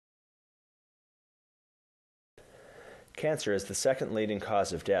Cancer is the second leading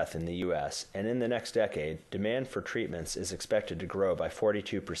cause of death in the U.S., and in the next decade, demand for treatments is expected to grow by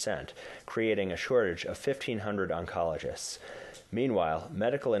 42%, creating a shortage of 1,500 oncologists. Meanwhile,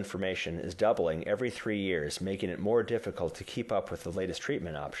 medical information is doubling every 3 years, making it more difficult to keep up with the latest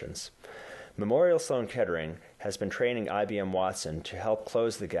treatment options. Memorial Sloan Kettering has been training IBM Watson to help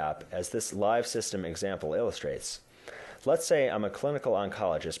close the gap, as this live system example illustrates. Let's say I'm a clinical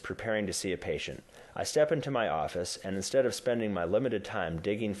oncologist preparing to see a patient. I step into my office, and instead of spending my limited time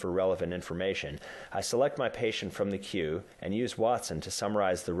digging for relevant information, I select my patient from the queue and use Watson to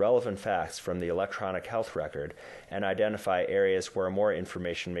summarize the relevant facts from the electronic health record and identify areas where more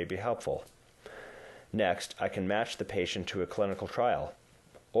information may be helpful. Next, I can match the patient to a clinical trial,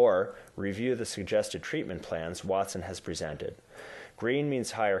 or review the suggested treatment plans Watson has presented. Green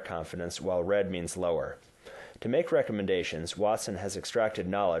means higher confidence, while red means lower. To make recommendations, Watson has extracted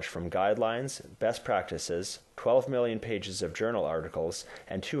knowledge from guidelines, best practices, 12 million pages of journal articles,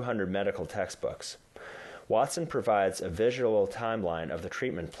 and 200 medical textbooks. Watson provides a visual timeline of the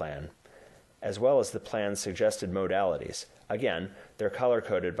treatment plan, as well as the plan's suggested modalities. Again, they're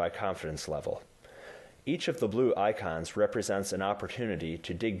color-coded by confidence level. Each of the blue icons represents an opportunity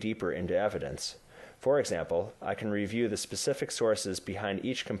to dig deeper into evidence. For example, I can review the specific sources behind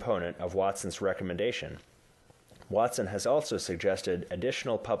each component of Watson's recommendation. Watson has also suggested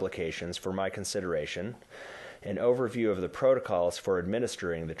additional publications for my consideration, an overview of the protocols for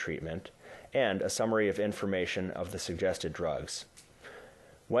administering the treatment, and a summary of information of the suggested drugs.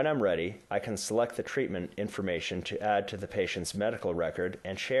 When I'm ready, I can select the treatment information to add to the patient's medical record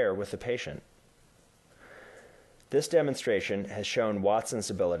and share with the patient. This demonstration has shown Watson's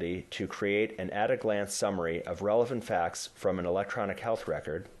ability to create an at-a-glance summary of relevant facts from an electronic health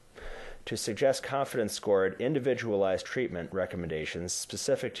record, to suggest confidence-scored individualized treatment recommendations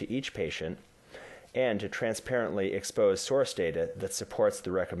specific to each patient, and to transparently expose source data that supports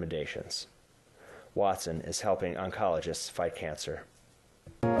the recommendations. Watson is helping oncologists fight cancer.